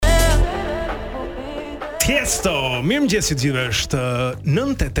Tiesto, mirëmëngjes të gjithëve, është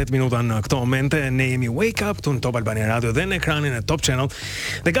 9:08 minuta në këto momente. Ne jemi Wake Up tu në Top Albania Radio dhe në ekranin e Top Channel.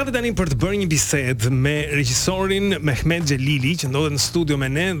 Dhe gati tani për të bërë një bisedë me regjisorin Mehmet Xhelili, që ndodhet në studio me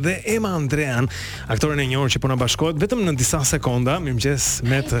ne, dhe Ema Andrean, aktoren e njohur që po na bashkohet vetëm në disa sekonda. Mirëmëngjes,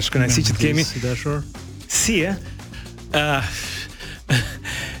 Met, është kënaqësi që të kemi. Si dashur. Si e?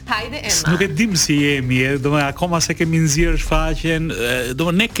 Hajde Ema. Nuk e dim si jemi, domethënë akoma se kemi nxjerr shfaqjen,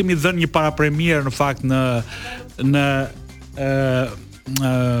 domethënë ne kemi dhënë një parapremierë në fakt në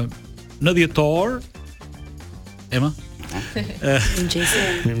dhjetor. Ema?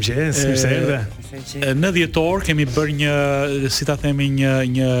 Mirëmëngjes, në dhjetor kemi bërë një, si ta themi,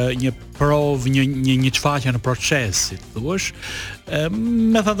 një provë, një shfaqje në proces, si thuash.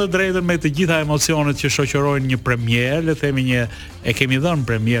 Me thënë të drejtën, me të gjitha emocionet që shoqërojnë një premierë, le themi e kemi dhënë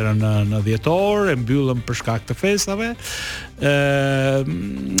premierën në dhjetor, e mbyllëm për shkak të festave.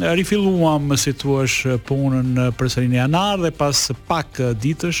 Rifilluam, si thuash, punën përsëri në janar dhe pas pak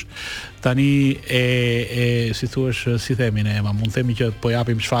ditësh tani si thuash, si themi ne, mund themi që po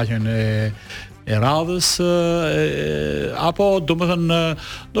japim shfaqjen e radhës, apo domethënë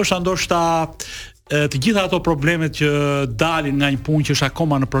ndoshta të gjitha ato problemet që dalin nga një punë që është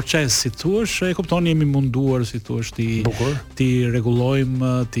akoma në proces, si thuash, e kupton, jemi munduar, si thuash, ti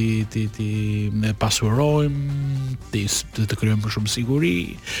rregullojmë, ti pasurojmë, të krijojmë më shumë siguri,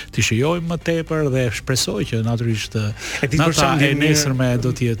 ti shijojmë më tepër dhe shpresoj që natyrisht nata e nesërme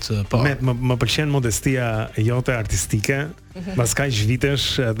do të jetë po. Më pëlqen modestia jote artistike. Pas kaq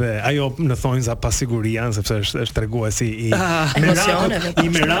vitesh dhe ajo në thonjza pasiguria, sepse është treguesi i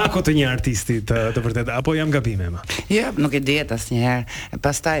merakut të një artisti të vërtet, apo jam gabim Ema? Jo, nuk e diet asnjëherë.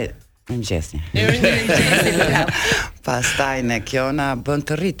 Pastaj mëngjesin. Pastaj ne kjo na bën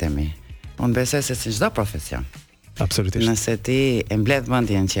të rritemi. Unë besoj se si çdo profesion. Absolutisht. Nëse ti e mbledh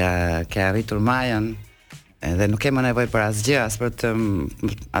mendjen që ke arritur majën dhe nuk ke më nevojë për asgjë,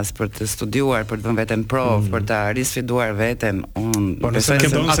 as për të studiuar, për të vënë veten provë, për ta risfiduar veten. Unë besoj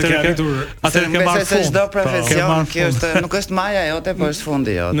se çdo profesion kjo nuk është maja jote, por është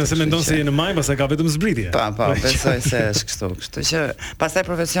fundi jote. Nëse mendon se je në maj, pastaj ka vetëm zbritje. Po, besoj se është kështu. Kështu që pastaj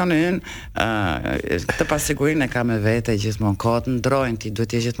profesioni ynë këtë pasigurinë e ka me vete gjithmonë. Kohët ndrojnë, ti duhet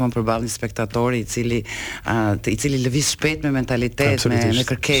të jesh gjithmonë përballë një spektatori i cili lëviz shpejt me mentalitet, me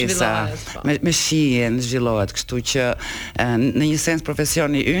kërkesa, me shije, zhvillohet. Kështu që në një sens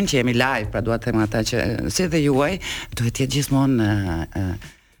profesioni ynë që jemi live, pra dua të them ata që si dhe juaj, duhet të jetë gjithmonë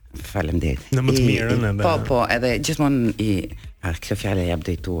faleminderit. Në më të mirën edhe. Po, edhe gjithmonë kjo fjalë e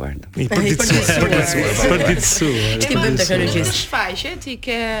updateuar. Përditësuar. Ti bën teknologjisë. Shfaqje, ti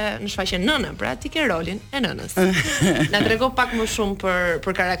ke në shfaqjen Nëna, pra ti ke rolin e nënës. Na trego pak më shumë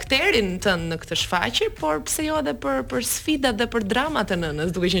për karakterin tënd në këtë shfaqje, por pse jo edhe për sfidat dhe për dramat e nënës,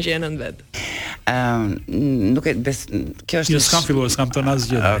 duke qenë që je nën vet. Nuk e kjo është. Jo, s'kam filluar, s'kam thënë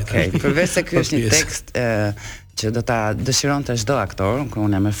asgjë. Okej, përveç se ky është një tekst që do ta dëshironte çdo aktor, ku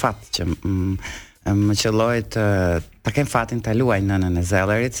unë me fat që më qelloi ta kem fatin ta luaj nënën e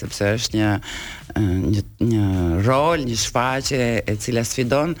Zellerit, sepse është një rol, një shfaqje e cila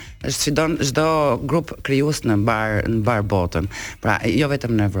sfidon çdo grup krijues në mbar botën. Pra, jo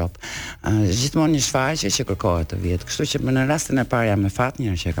vetëm në Evropë. Gjithmonë një shfaqje që kërkohet të vihet. Kështu që në rastin e parë jam me fat një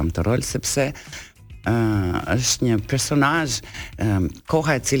herë që kam të rol, sepse është një personazh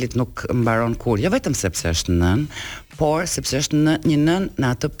koha e cilit nuk mbaron kur, jo vetëm sepse është nën, por sepse është një nën në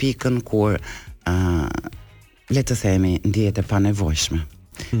atë pikën kur le të themi ndihet e panevojshme.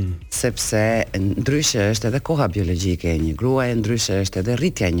 Sepse ndryshe është edhe koha biologjike e një gruaje, ndryshe është edhe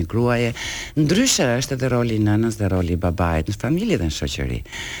rritja e një gruaje, ndryshe është edhe roli i nënës dhe roli i babait në familje dhe në shoqëri.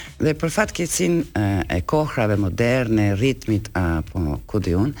 Dhe për fatkeqësinë e kohrave moderne, ritmit apo ku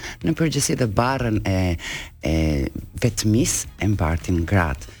di unë, në përgjithësi dhe barrën e vetmisë e mbartin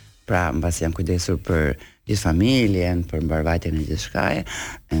gratë. Pra, mbasi janë kujdesur për gjithë familjen, për mbarvajtjen e gjithçkaje,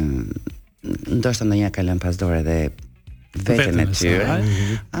 ndoshta ndonjëherë ka lënë pas dore edhe veten e tyre,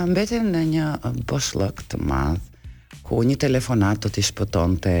 mbeten në një boshllok të madh, ku një telefonat do t'i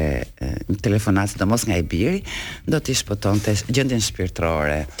shpëtonte, një telefonat sidomos nga i biri, do t'i shpëtonte gjendjen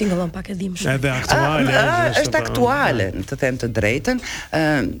shpirtërore. Tingëllon pak e dhimbshme. Edhe aktuale. Është aktuale, të them të drejtën,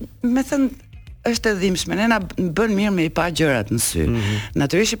 me thënë është e dhimbshme, ne na bën mirë me i pa gjërat në sy.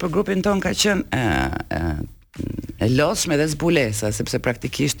 Natyrisht për grupin ton ka qenë e lodhshme dhe zbulesa, sepse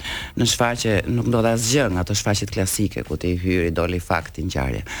praktikisht në shfaqje nuk ndodh asgjë nga ato shfaqjet klasike ku ti hyri, doli fakti,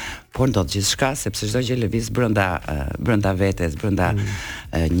 ngjarje. Por ndodh gjithçka, sepse çdo gjë lëviz brenda vetes, brenda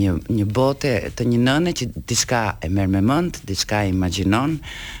një bote të një nëne që diçka e merr me mend, diçka e imagjinon,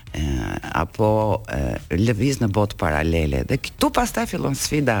 apo lëviz në botë paralele. Dhe këtu pastaj fillon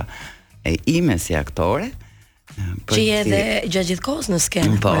sfida e ime si aktore. Që je edhe gjatë gjithë kohës në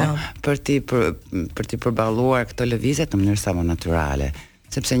skenë. Po, për ti përballuar këto lëvizje në mënyrë sa më natyrale,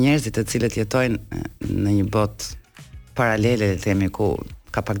 sepse njerëzit të cilët jetojnë në një botë paralele, le themi, ku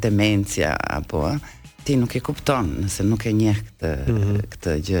ka pak demencia apo ti nuk e kupton nëse nuk e njeh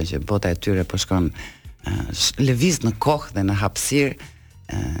këtë gjë që bota e tyre po shkon lëviz në kohë dhe në hapësirë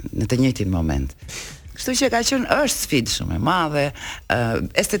në të njëjtin moment. Kështu që ka qenë është sfidë shumë e madhe,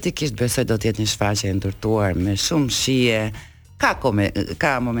 estetikisht besoj do të jetë një shfaqje e ndërtuar me shumë shije,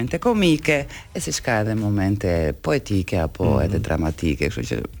 ka momente komike, e siç ka edhe momente poetike apo edhe dramatike, kështu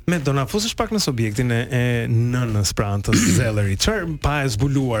që Me do na fusësh pak në subjektin e nënës pra të Zellerit. Çfarë pa e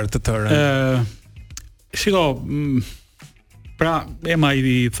zbuluar të tërën? Shiko, pra Ema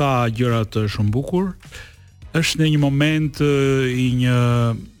i tha gjërat shumë bukur. Është në një moment i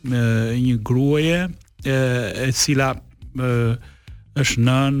një gruaje e cila është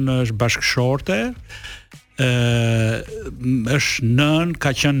nën, është bashkëshorte, është nën,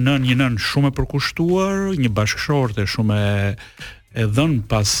 ka qenë nën, një nën shumë e përkushtuar, një bashkëshorte shumë e dhënë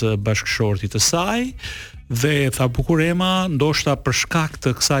pas bashkëshortit të saj, dhe tha bukur Ema, ndoshta për shkak të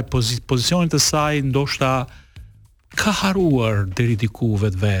kësaj pozicionit të saj, ndoshta ka haruar deri diku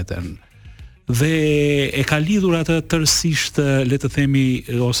vetveten. Dhe e ka lidhur atë tërësisht, le të themi,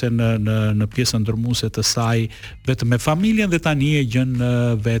 ose në pjesën ndërmuese të saj vetëm me familjen, dhe tani e gjën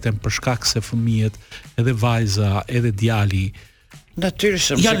veten për shkak se fëmijët, edhe vajza, edhe djali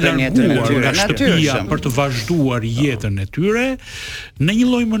natyrshëm janë larguar nga shtëpia për të vazhduar jetën e tyre. Në një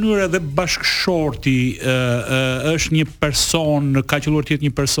lloj mënyre edhe bashkëshorti është një person, ka qelluar të jetë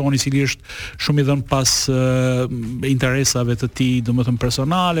një person i cili është shumë i dhënë pas interesave të tij, domethënë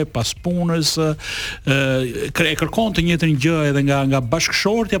personale, pas punës, e kërkon të njëjtën gjë edhe nga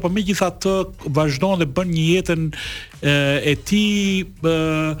bashkëshorti, apo megjithatë vazhdon dhe bën një jetën e tij,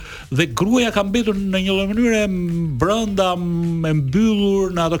 dhe gruaja ka mbetur në një lloj mënyre brenda e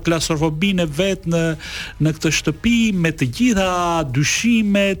mbyllur në ato klaustrofobinë vet në këtë shtëpi, me të gjitha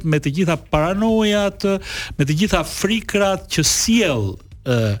dyshimet, me të gjitha paranojat, me të gjitha frikrat që sjell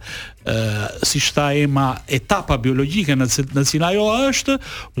si shta Ema etapa biologjike në cilën ajo është,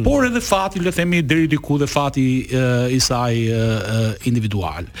 por edhe fati, le themi deri diku, dhe fati i saj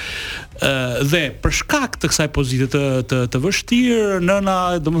individual. Dhe për shkak të kësaj pozite të vështirë, nëna,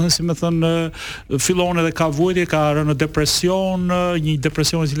 domethënë si më thënë, fillon edhe ka vujtje, ka rënë në depresion, një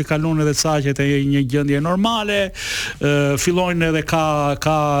depresion i cili kalon edhe saqet e një gjendje normale, fillojnë edhe ka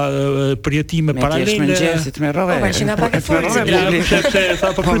përjetime paralele. Me mëngjesit me rrove. Po, që nga pak e fortë.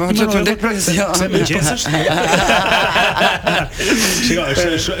 Tha po të depresion. Se mëngjes është. Shiko,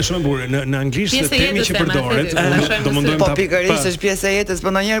 është shumë e bukur. Në anglisht temi që përdoret, do mundojmë ta. Po pikërisht është pjesë e jetës,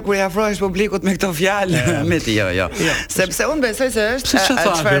 por ndonjëherë kur i afrohesh publikut me këto fjalë, me ti jo. Sepse unë besoj se është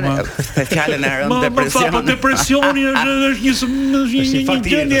çfarë fjalën e rënd depresion. Po depresioni është një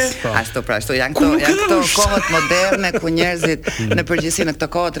gjendje. Ashtu pra, ashtu janë këto kohët moderne ku njerëzit në përgjithësi në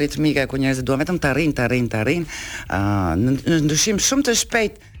këto kohët ritmike ku njerëzit duan vetëm të arrin, në ndryshim shumë të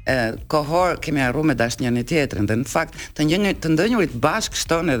shpejt kohor kemi harruar me dash njëri tjetrin, dhe në fakt të ndënjurit bashkë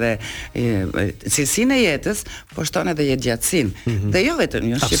shton edhe cilësinë e jetës, por shton edhe jetëgjatësinë. Dhe jo vetëm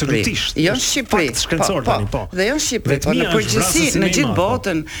në Shqipëri. Jo në Shqipëri. Po. Dhe jo në Shqipëri, po në përgjithësi në gjithë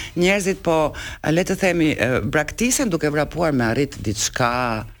botën njerëzit po le të themi braktisen duke vrapuar me arrit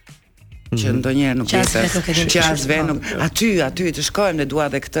diçka që ndonjëherë nuk qasve nuk aty të shkojmë, ne dua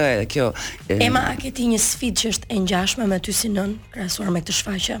edhe këtë edhe kjo. Ema, a ke ti një sfidë që është e ngjashme me ty si nën, krahasuar me këtë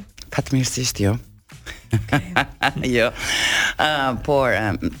shfaqje? Fatmirësisht jo. Jo. Por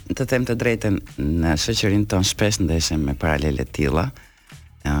të them të drejtën, në shoqërinë tonë shpesh ndeshem me paralele të tilla,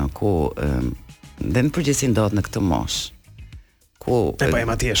 ku dhe në përgjithësi ndodhet në këtë moshë. Po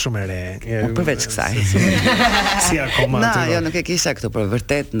Ema ti je shumë e re. Përveç kësaj. Si akoma aty. Jo, nuk e kisha këtë, por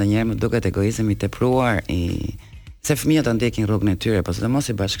vërtet ndonjëherë më duket egoizëm i tepruar se fëmijët të ndjekin rrugën e tyre, po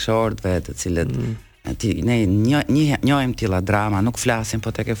sidomos i bashkëshortëve, të cilët ne njohim tilla drama, nuk flasim,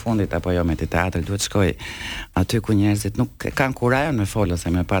 po tek e fundit apo jo me të teatrit duhet shkoj aty ku njerëzit nuk kanë kurajon me fol ose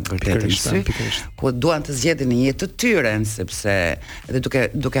me pat vërtetën në sy, ku duan të zgjedhin një jetë të tyre, sepse edhe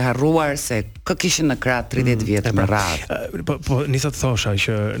duke harruar se kë kishin në krah 30 vjet më radhë. Po nisa të thosha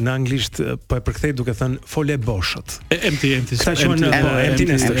që në anglisht po e përkthej duke thënë fole boshët. Empty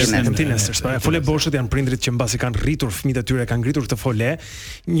nesters. Fole boshët janë prindrit që mbasi kanë rritur fëmijët e tyre, kanë ngritur këtë fole,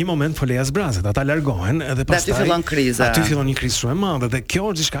 një moment foleja zbrazet, ata largohen edhe pastaj aty fillon kriza. Aty fillon një krizë shumë e madhe, dhe kjo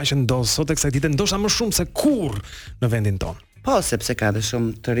është diçka që ndos sot e kësaj dite, ndoshta më shumë se kurrë në vendin tonë. Po, sepse ka dhe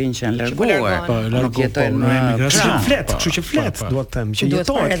shumë të rinj që janë larguar. Nuk jetojnë në emigracion. Kështu që flet, duhet të them që duhet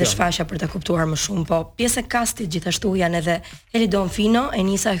parë edhe shfaqja për ta kuptuar më shumë, po pjesë e kastit gjithashtu janë edhe Elidon Fino,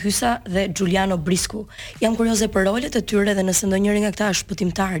 Enisa Hysa dhe Giuliano Brisku. Jam kurioze për rolet e tyre dhe nëse ndonjëri nga këta është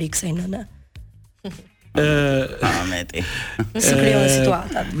shpëtimtar i kësaj nëne. Si krijohet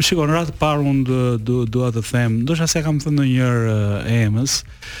situata. Shikoj, në radhë parë unë dua të them, ndoshta se kam thënë ndonjëherë emës,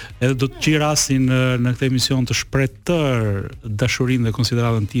 edhe do të qirasin në këtë emision të shpreh tër dashurinë dhe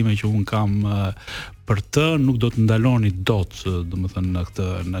konsideratën time që un kam për të, nuk do të ndaloni dot, domethënë në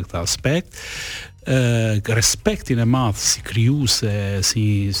këtë aspekt. Respektin e madh si krijuese,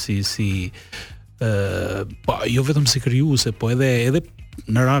 po jo vetëm si krijuese, po edhe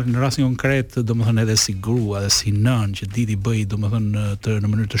në rastin konkret, domethënë edhe si grua dhe si nën që diti bëj domethënë në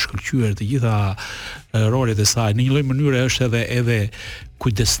mënyrë të shkëlqyer të gjitha rolet e saj. Në një lloj mënyre është edhe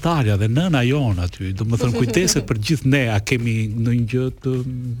kujdestarja dhe nëna jon aty, domethënë kujdeset për gjithë ne, a kemi ndonjë gjë të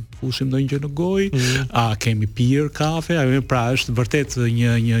fusim ndonjë gjë në gojë, a kemi pirë kafe, pra është vërtet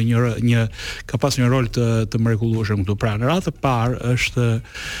një ka pasur një rol të mrekullueshëm këtu. Pra në radhë të parë është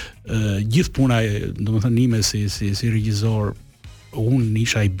gjithë puna, domethënë ime si regjisor, unë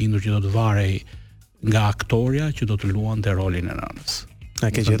isha i bindur që do të varej nga aktoria që do të luante rolin e nënës.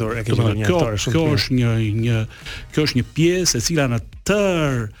 E ke gjetur një aktor shumë. Kjo është një pjesë e cila në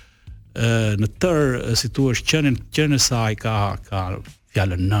tër si thua qenën e saj ka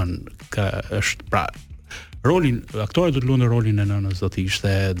fjalën nën, është pra rolin, aktorët do të luante rolin e nënës, do të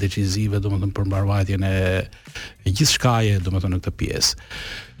ishte decisive domethënë për mbarvajtjen e gjithçkaje domethënë në këtë pjesë.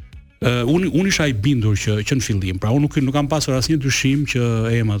 Unë isha i bindur që në fillim, pra unë nuk kam pasur asnjë dyshim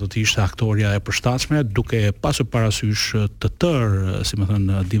që Ema do të ishte aktoria e përshtatshme, duke pasur parasysh të tërë, si më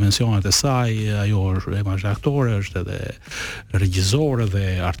thënë, dimensionet e saj. Ajo Ema është aktore, është edhe regjizore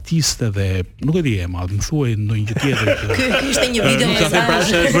dhe artiste dhe nuk e di Ema, më thuaj ndonjë gjë tjetër. Ky ishte një video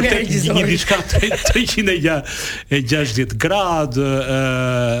mesazh vërtet një diçka 360 gradë.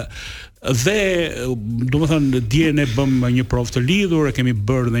 Dhe domethënë dje ne bëm një provë të lidhur, e kemi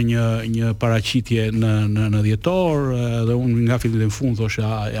bërë dhe një paraqitje në dhjetor, dhe unë nga fillim në fund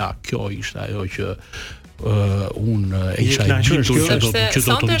thosha ja kjo ishte ajo që unë e isha i bindur që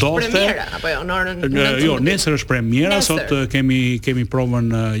do të ndodhte. Apo jo, në orën 9. Jo, nesër është premiera, sot kemi provën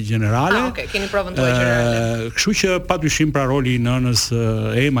gjenerale. Okej, keni provën tuaj gjenerale. Kështu që padyshim pra roli i nënës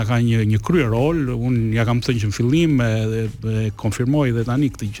Ema ka një krye rol, unë ja kam thënë që në fillim e konfirmoj dhe tani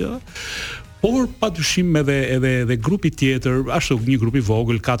këtë gjë. Por padyshim edhe grupi tjetër, ashtu një grup i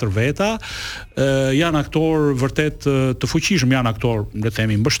vogël, 4 veta, janë aktor vërtet të fuqishëm, janë aktor, le të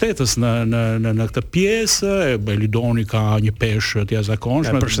themi, mbështetës në këtë pjesë. Elidoni ka një peshë të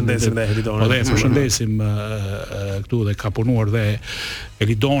jashtëzakonshme. Përshëndesim dhe Elidonin. Po, përshëndesim këtu, dhe ka punuar dhe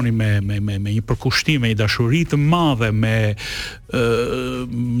Elidoni me një përkushtim, me një dashuri të madhe me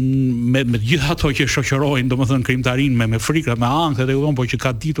gjithë ato që shoqërojnë, domethënë krijimtarinë me frikrat, me ankthjet e udhon, por që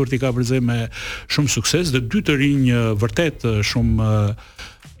ka ditur ti ka përzej me shumë sukses, dhe dy të rinj vërtet shumë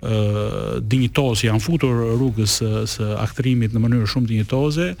dinjitoz janë futur rrugës së aktrimit në mënyrë shumë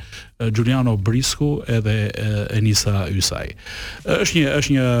dinjitoze, Giuliano Brisku edhe Enisa Hysa. Është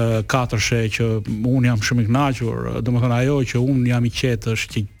një katërshe që unë jam shumë i kënaqur, domethënë ajo që unë jam i qetë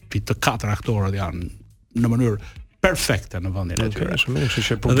është që të 4 aktorët janë në mënyrë perfekte në vendin e tyre. Kështu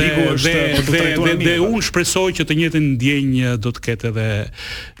që publiku është për të trajtuar mirë. Dhe unë shpresoj që të njëjtën ndjenjë do të ketë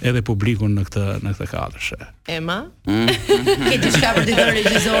edhe publiku në këtë katërshe. Ema? Ke diçka për të thënë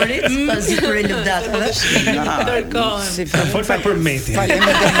regjisorit, pasi për lëvdatave? Ndërkohë. Fol për metin. No.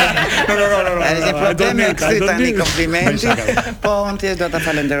 Ai problemi është tani komplimenti. Po unë ti do ta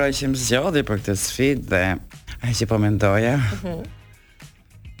falenderoj që më zgjodhi për këtë sfidë dhe ai që po mendoja.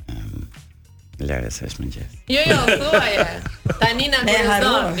 Lërës është mëngjes. Jo, thuaje. Tani na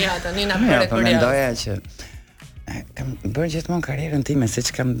kurrizon. Ja, tani na bëre kurioz. Mendoja që kam bërë gjithmonë karrierën time, siç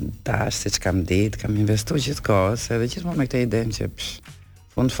kam dash, siç kam ditë, kam investuar gjithkohës, edhe gjithmonë me këtë idenë që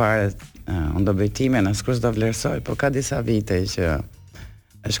fund fare unë do bëj timen, askush do vlerësoj, por ka disa vite që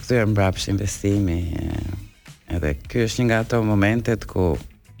është kthyer mbrapsht investimi, edhe ky është një nga ato momentet ku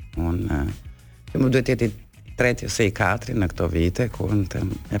unë më duhet jetë i tretë ose i katërt në këto vite ku unë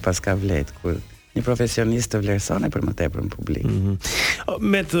e pas ka vlet, ku një profesionist të vlerëson e për më tepër në publik.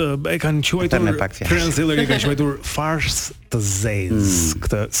 E kanë quajtur Prinzilleri kanë quajtur farsë të zezë.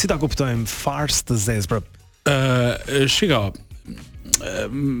 Këtë si ta kuptojmë farsë të zezë? Shiko,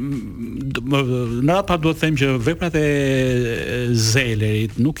 në rapa duhet të them që veprat e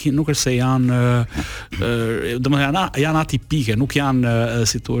Zelerit nuk është se janë domethënë janë atipike, nuk janë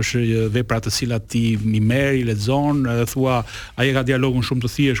si thua vepra të cilat ti i merr, i lexon, thua ai ka dialogun shumë të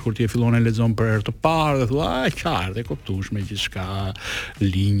thjeshtë kur ti e fillon e lexon për herë të parë dhe thua qartë e kuptueshme gjithçka,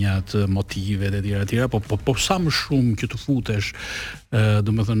 linjat, motivet e tjera, po sa më shumë që të futesh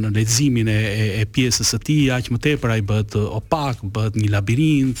domethënë në leximin e pjesës së tij, aq më tepër ai bëhet opak, bëhet një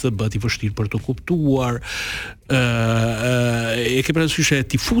labirint, bëhet i vështirë për të kuptuar. E ke parasysh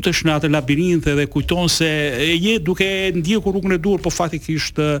ti futesh në atë labirint dhe kujton se je duke ndjekur rrugën e dur, po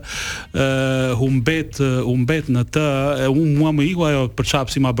faktikisht humbet në të, mua më iku ajo për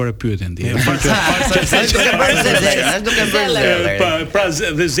çfarë si ma bëre pyetjen ti. Pra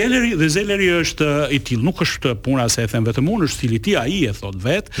dhe Zeleri është i tillë, nuk është puna se e them vetëm unë, është stili i tij, ai e thot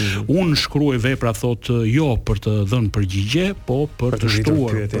vet. Unë shkruaj vepra thot jo për të dhënë përgjigje, po për të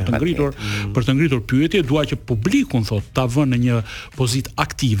shtuar, për të ngritur pyetje, dua që publikun thot ta vënë në një pozitë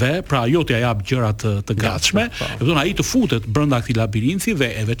aktive, pra jo t'ia jap gjëra të gatshme, do të ai të futet brenda këtij labirinti dhe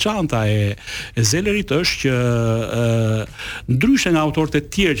e veçanta e Zelerit është që ndryshe nga autorët e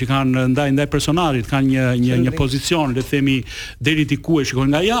tjerë që kanë ndaj personazhit kanë një pozicion, le të themi deri diku e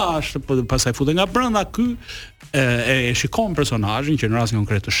shikojnë nga jashtë, pastaj futen nga brenda, ky e shikon personazhin që në rastin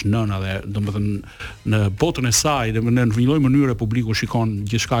konkret është Nëna dhe domethënë në botën e saj, në një lloj mënyre publiku shikon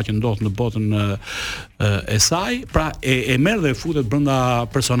gjithçka që ndodh në botën e saj, pra e merr dhe e futet brenda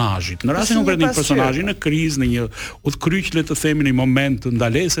personazhit. Në rastin konkret një personazhi në krizë, në një udhkryq le të themi në një moment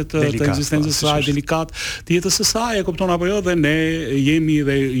ndalese të ekzistencës së saj delikat, të jetës së saj, e kupton apo jo, dhe ne jemi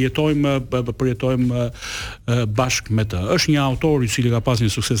dhe përjetojmë bashkë me të. Është një autor i cili ka pasur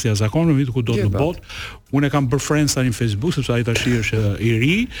një sukses i jashtëzakonshëm vitu ku do në botë. Unë e kam bërë friends tani në Facebook sepse ai tash është i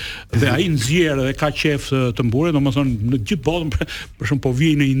ri dhe ai nxjerr dhe ka qef të mburë, domethënë në gjithë botën, për shemb po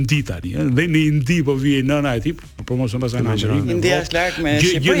vjen në Indi tani, dhe në Indi po vjen Nëna e tip, promocion pasaj në Amerikë. India është larg me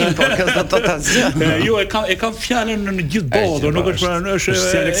Shqipërinë, po ka do të jo, e kam fjalën në gjithë botën, nuk është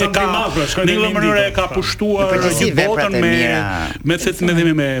në një mënyrë e ka pushtuar gjithë botën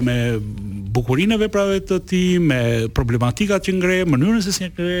me bukurinë e veprave të tij, me problematikat që ngre, mënyrën se si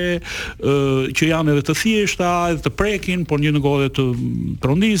ngre, që janë edhe të thjeshta, edhe të prekin, por në një kohë të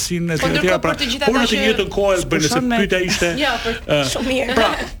trondisin etj. Pra, por në të njëjtën kohë bën se pyetja ishte shumë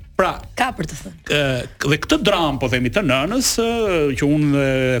mirë. Pra, ka për të thënë. Dhe këtë dramë, po themi të Nënës, që unë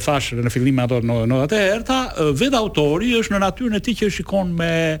thash në fillim me ato notat e herta, vetë autori është në natyrën e tij që e shikon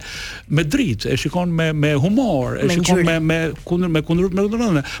me dritë, e shikon me humor, e shikon me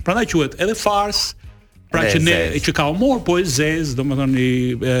kundër. Prandaj quhet edhe fars, pra që ka humor, po e zezë,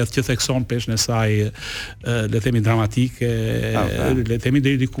 domethënë që thekson peshën e saj, le themi dramatike, le themi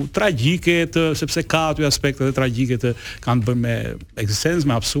deri diku tragjike, sepse ka aty aspekte edhe tragjike të kanë bërë me ekzistencën,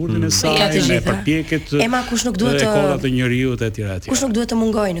 me absurdin e saj, me përpjekjet e kodat të njeriut e tjera. Kush nuk duhet të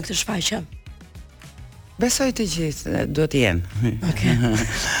mungojë në këtë shfaqje? Besoj të gjithë, duhet të jenë.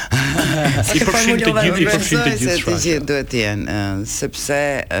 I përfshin të gjithë, besoj se të gjithë duhet të jenë,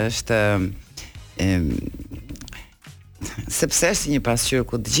 sepse është një pasqyrë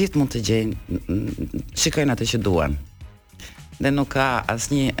ku të gjithë mund të gjejnë, shikojnë atë që duan. Dhe nuk ka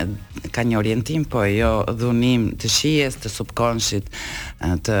ka një orientim, po jo dhunim të shijes, të subkonshit,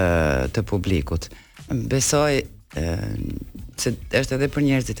 të publikut. Besoj se është edhe për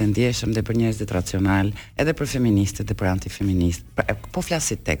njerëzit e ndjeshëm, dhe për njerëzit racional, edhe për feministët, dhe për antifeministët. Po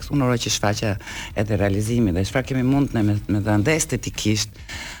flasit tekst, unë uroj që shfaqja edhe realizimi dhe çfarë kemi mund me dhënë dhe estetikisht,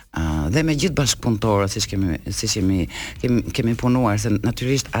 dhe me gjithë bashkëpunëtorët siç kemi punuar, se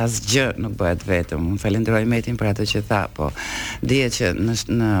natyrisht asgjë nuk bëhet vetëm. Unë falenderoj Metin për atë që tha, po dihet që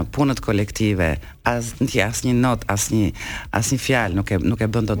në punët kolektive asnjë not, asnjë fjalë nuk e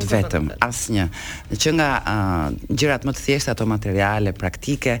bën dot vetëm, asnjë. Që nga gjërat më të thjeshta ato materiale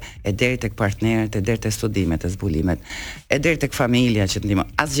praktike, e deri tek partnerët, e deri tek studimet, e zbulimet, e deri tek familja që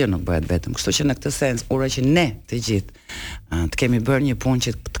ndihmon, asgjë nuk bëhet vetëm. Kështu që në këtë sens uroj që ne të gjithë të kemi bërë një punë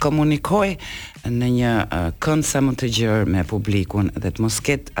që të komunikoj në një kënd sa më të gjerë me publikun dhe të mos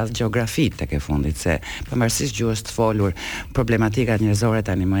ketë as gjeografi tek e fundit, se pavarësisht gjuhës të folur, problematikat njerëzore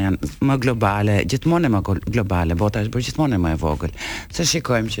tani më janë më globale, gjithmonë më globale, bota është bërë gjithmonë më e vogël. Se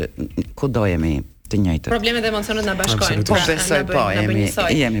shikojmë që kudo jemi të njëjtë. Problemet dhe emocionet na bashkojnë. Po besoj, po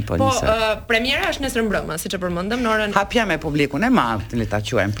jemi po njësoj. Po premiera është nesër mbrëmë, siç e përmendëm në orën. Hapja me publikun e madh, le ta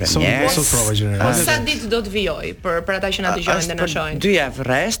quajmë premierë. Sa ditë do të vijoj për ata që na dëgjojnë dhe na shohin? 2 javë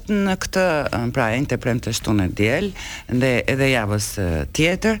rresht në këtë, pra enjte premte shtunë diel, dhe edhe javës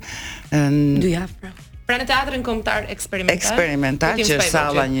tjetër. 2 javë pra. Pra në teatrin kombëtar eksperimental, që është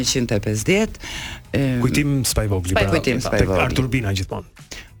salla 150, Kujtim spaj vogli. Kujtim spaj vogli. Artur Bina gjithmonë.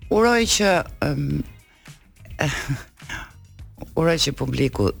 Uroj që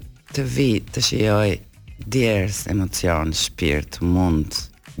publiku të vi të shijoj djerës, emocion, shpirt, mund,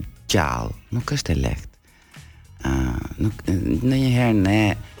 gjallë. Nuk është e lehtë. Ndonjëherë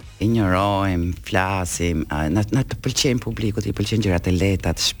ne injorojmë, flasim, na të pëlqejnë publikut, i pëlqejnë gjërat e lehta,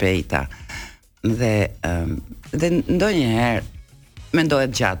 të shpejta. Dhe ndonjëherë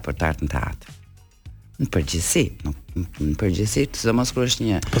mendohet gjatë për të ardhur në teatr. Në përgjithësi, sidomos kur është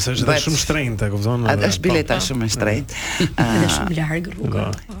një. Po se është shumë shtrenjtë, e kupton? Është bileta shumë e shtrenjtë. Edhe shumë larg rruga.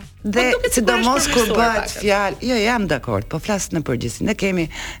 Dhe sidomos kur bëhet fjalë, jo jam dakord, po flas në përgjithësi. Ne kemi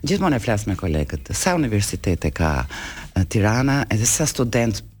gjithmonë e flas me kolegët. Sa universitete ka Tirana, edhe sa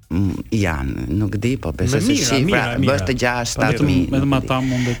student janë, nuk di, po besoj se shifra bëhet të 6-7.000. Edhe ata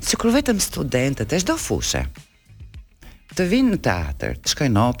mundet. Sikur vetëm studentët e çdo fushë të vinë në teatr, të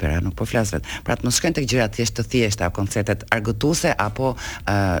shkojnë në opera, nuk po flas vetë. Pra të mos shkojnë tek gjëra thjesht të thjeshta, koncertet argëtuese apo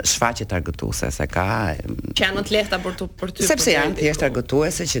shfaqjet argëtuese, se ka që janë të lehta për ty. Sepse janë thjesht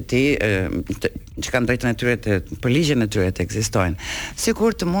argëtuese që ti që kanë drejtën e tyre për ligjen e tyre të ekzistojnë.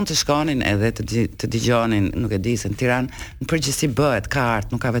 Sikur të mund të shkonin edhe të dëgjonin, nuk e di, se në Tiranë në përgjithësi bëhet ka art,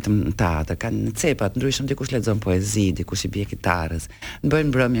 nuk ka vetëm në teatr, ka në cepa të ndryshëm, dikush lexon poezi, dikush i bie kitarës, bëjnë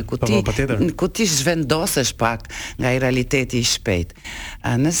mbrëmje ku ti zhvendosesh pak nga realiteti i shpejt.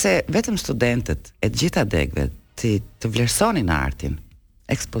 Nëse vetëm studentët e të gjitha degëve të vlerësonin artin,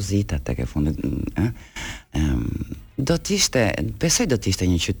 ekspozitat tek e fundit, besoj do të ishte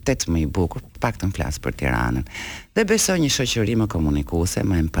një qytet më i bukur, paktën flas për Tiranën. Dhe besoj një shoqëri më komunikuese,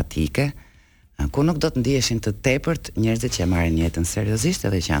 më empatike, ku nuk do të ndiheshin të tepërt njerëzit që marrin jetën seriozisht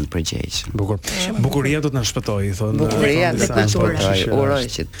edhe që janë përgjegjshëm. Bukur. Bukuria do të na shpëtojë, thonë. Bukuria do të na shpëtojë. Uroj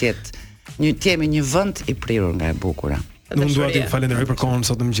që të jemi një vend i prirur nga e bukura. Unë dua t'ju falenderoj për kohën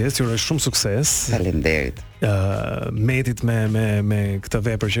sot në mëngjes, ju uroj shumë sukses. Faleminderit. Metit me këtë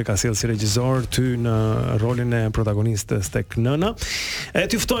vepër që ka sjellë si regjisor, ty në rolin e protagonistës tek Nëna.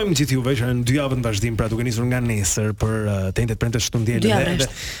 T'ju ftojmë gjithë juve që në 2 javë në vazhdim, pra duke nisur nga nesër për tentet premte shtundjele dhe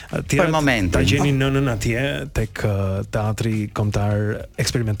për momentin. Ta gjeni Nënën atje tek teatri kombëtar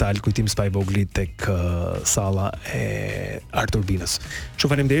eksperimental Kujtim spaj vogli tek salla e Artur Binës.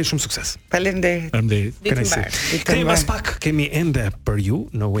 Shumë faleminderit, shumë sukses. Faleminderit. Faleminderit. Kemi ende për ju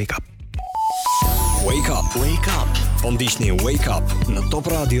në Wake Up. Wake Up. Po ndiqni Wake Up në Top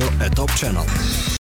Radio e Top Channel.